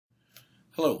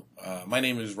Hello, my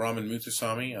name is Raman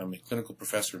Muthusamy. I'm a clinical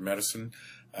professor of medicine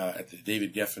at the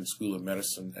David Geffen School of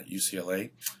Medicine at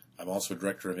UCLA. I'm also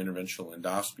director of interventional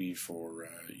endoscopy for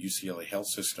UCLA Health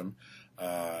System,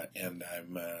 and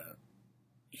I'm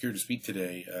here to speak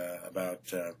today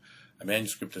about a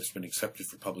manuscript that's been accepted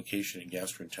for publication in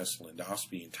gastrointestinal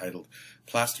endoscopy entitled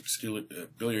Plastic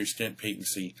Biliary Stent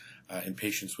Patency in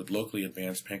Patients with Locally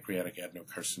Advanced Pancreatic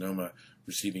Adenocarcinoma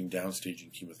Receiving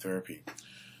Downstaging Chemotherapy.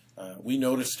 We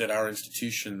noticed at our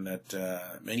institution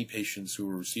that many patients who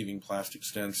were receiving plastic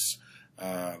stents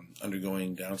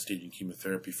undergoing downstaging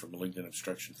chemotherapy for malignant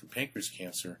obstruction from pancreas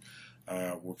cancer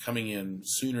were coming in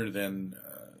sooner than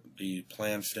the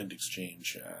planned stent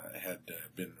exchange had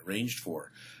been arranged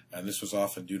for. And this was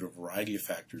often due to a variety of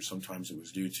factors. Sometimes it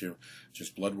was due to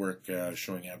just blood work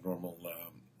showing abnormal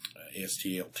AST,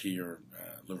 ALT, or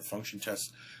liver function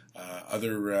tests.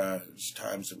 Other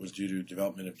times it was due to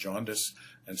development of jaundice,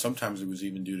 and sometimes it was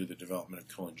even due to the development of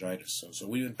cholangitis. So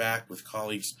we went back with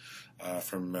colleagues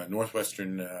from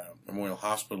Northwestern Memorial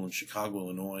Hospital in Chicago,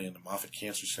 Illinois, and the Moffitt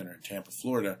Cancer Center in Tampa,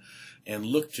 Florida, and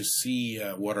looked to see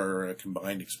what our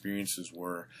combined experiences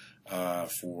were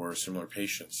for similar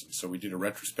patients. And so we did a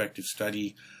retrospective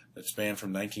study that spanned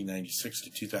from 1996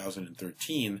 to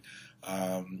 2013,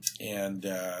 and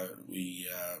we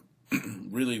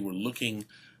really were looking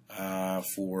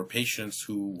for patients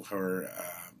who were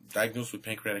diagnosed with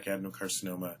pancreatic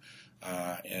adenocarcinoma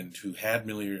and who had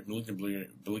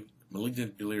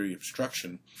malignant biliary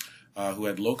obstruction, who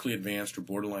had locally advanced or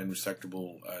borderline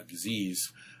resectable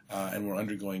disease, and were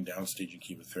undergoing downstaging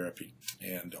chemotherapy.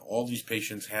 And all these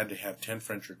patients had to have 10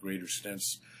 French or greater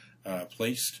stents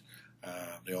placed.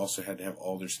 They also had to have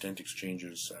all their stent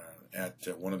exchanges at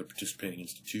one of the participating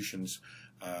institutions,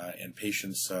 and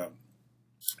patients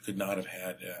could not have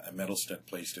had a metal stent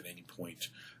placed at any point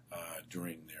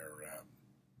during their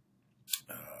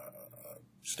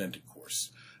stenting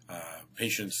course.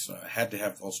 Patients had to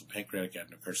have also pancreatic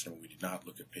adenocarcinoma. We did not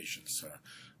look at patients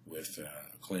with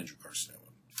cholangiocarcinoma.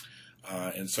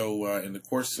 And so in the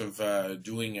course of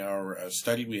doing our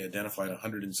study, we identified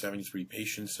 173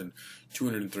 patients and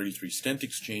 233 stent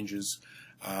exchanges.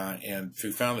 And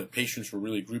we found that patients were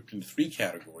really grouped into three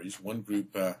categories. One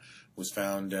group was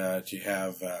found to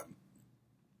have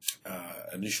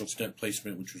initial stent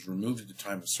placement, which was removed at the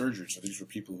time of surgery. So these were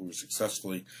people who were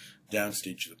successfully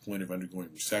downstage to the point of undergoing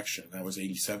resection. That was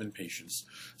 87 patients.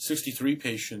 63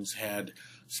 patients had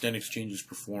stent exchanges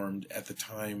performed at the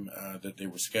time that they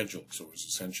were scheduled. So it was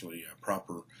essentially a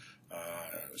proper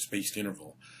spaced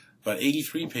interval. But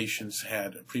 83 patients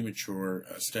had a premature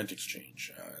stent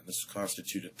exchange, and this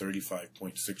constituted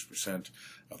 35.6%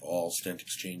 of all stent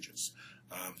exchanges.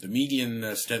 The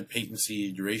median stent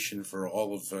patency duration for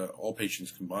all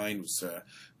patients combined was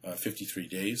 53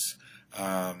 days,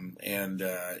 and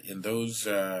in those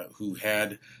who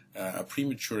had a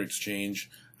premature exchange,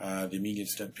 the median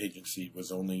stent patency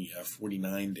was only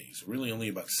 49 days, really only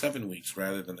about 7 weeks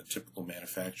rather than the typical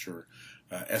manufacturer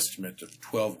estimate of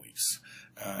 12 weeks.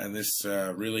 And this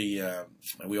really,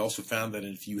 we also found that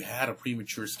if you had a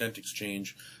premature stent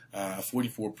exchange,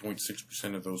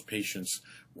 44.6% of those patients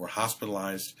were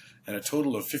hospitalized, and a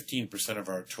total of 15% of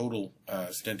our total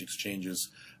stent exchanges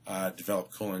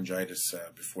developed cholangitis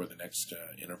before the next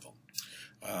interval.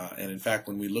 And in fact,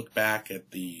 when we look back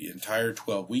at the entire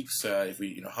 12 weeks, if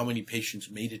we, how many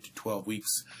patients made it to 12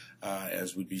 weeks,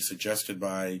 as would be suggested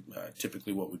by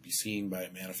typically what would be seen by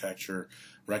a manufacturer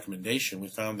recommendation, we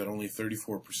found that only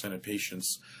 34% of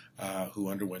patients who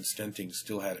underwent stenting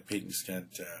still had a patent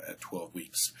stent at 12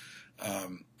 weeks.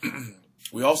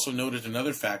 We also noted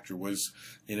another factor was,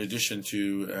 in addition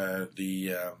to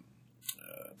the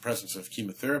presence of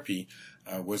chemotherapy,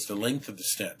 was the length of the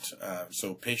stent.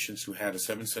 So patients who had a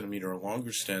 7 centimeter or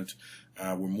longer stent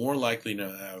were more likely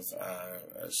to have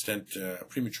a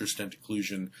premature stent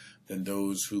occlusion than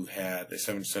those who had a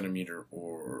 7 centimeter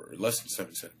or less than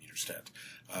 7 centimeter stent.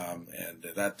 And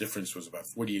that difference was about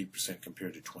 48%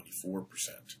 compared to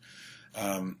 24%.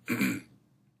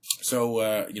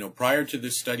 So, prior to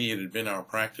this study, it had been our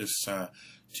practice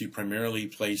to primarily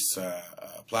place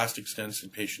plastic stents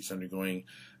in patients undergoing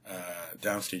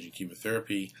downstaging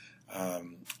chemotherapy.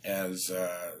 As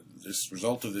this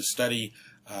result of this study,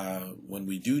 when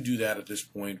we do that at this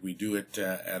point, we do it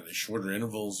at shorter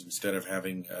intervals instead of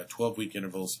having 12-week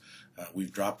intervals.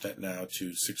 We've dropped that now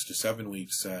to 6 to 7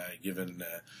 weeks, given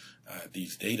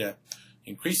these data.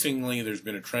 Increasingly, there's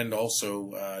been a trend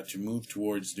also to move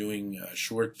towards doing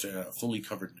short, fully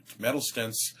covered metal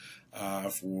stents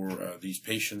for these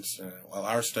patients. While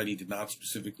our study did not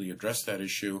specifically address that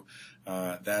issue,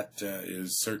 that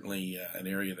is certainly an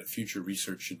area that future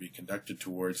research should be conducted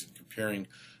towards, in comparing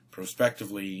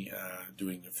prospectively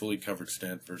doing a fully covered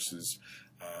stent versus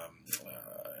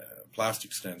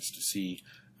plastic stents to see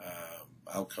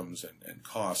outcomes and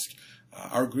cost.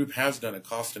 Our group has done a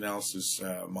cost analysis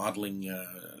modeling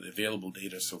the available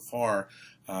data so far,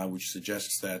 which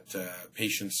suggests that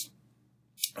patients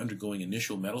undergoing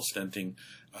initial metal stenting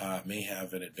may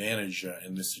have an advantage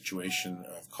in this situation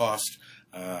of cost.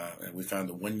 And we found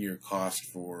the 1-year cost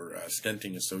for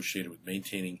stenting associated with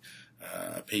maintaining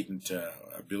a patent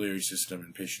biliary system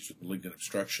in patients with malignant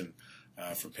obstruction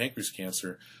from pancreas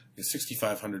cancer is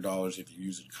 $6,500 if you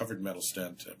use a covered metal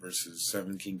stent versus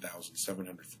 $17,700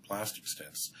 for plastic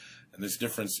stents. And this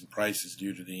difference in price is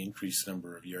due to the increased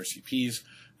number of ERCPs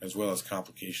as well as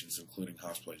complications including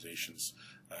hospitalizations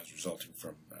resulting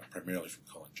from primarily from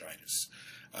cholangitis.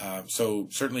 So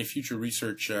certainly future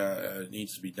research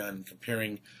needs to be done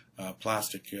comparing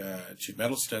plastic to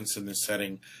metal stents in this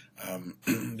setting.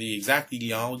 The exact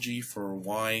etiology for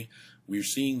why we're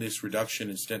seeing this reduction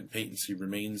in stent patency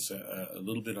remains a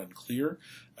little bit unclear.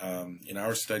 In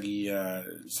our study,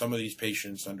 some of these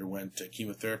patients underwent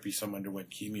chemotherapy, some underwent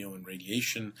chemo and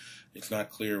radiation. It's not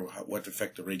clear what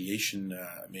effect the radiation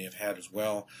may have had as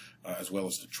well as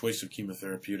the choice of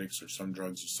chemotherapeutics or some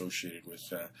drugs associated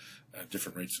with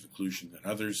different rates of occlusion than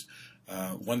others.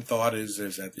 One thought is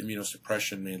that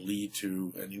immunosuppression may lead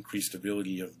to an increased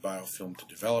ability of biofilm to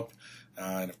develop,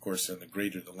 and of course, the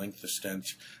greater the length of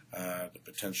stent, the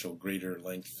potential greater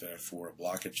length for a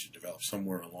blockage to develop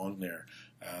somewhere along there,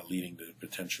 leading to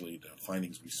potentially the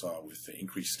findings we saw with the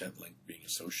increased stent length being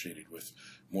associated with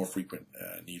more frequent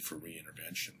need for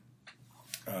reintervention.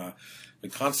 The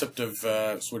concept of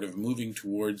sort of moving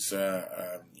towards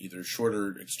either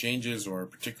shorter exchanges or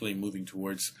particularly moving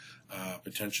towards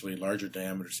potentially larger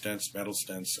diameter stents, metal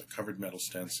stents, covered metal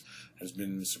stents, has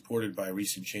been supported by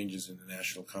recent changes in the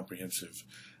National Comprehensive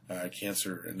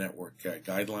Cancer Network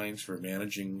guidelines for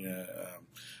managing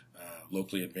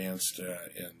locally advanced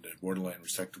and borderline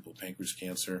resectable pancreas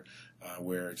cancer,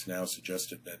 where it's now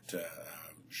suggested that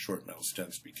short metal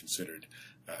stents be considered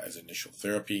as initial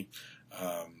therapy.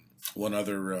 One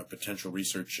other potential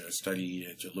research study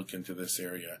to look into this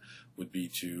area would be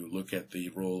to look at the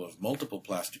role of multiple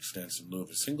plastic stents in lieu of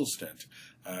a single stent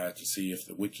to see if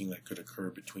the wicking that could occur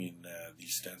between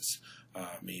these stents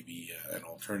may be an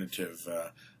alternative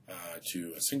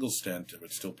to a single stent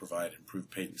but still provide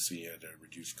improved patency at a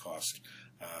reduced cost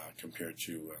compared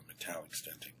to metallic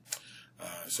stenting.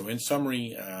 So in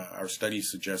summary, our study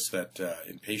suggests that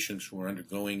in patients who are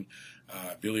undergoing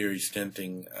biliary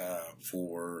stenting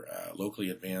for locally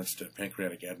advanced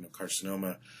pancreatic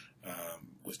adenocarcinoma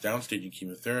with downstaging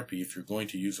chemotherapy, if you're going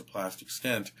to use a plastic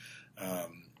stent,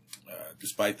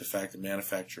 despite the fact that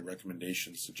manufacturer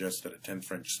recommendations suggest that a 10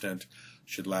 French stent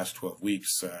should last 12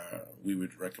 weeks, we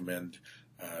would recommend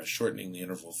shortening the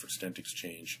interval for stent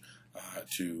exchange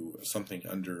to something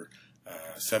under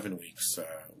 7 weeks,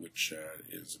 which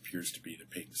appears to be the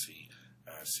patency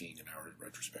seen in our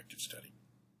retrospective study.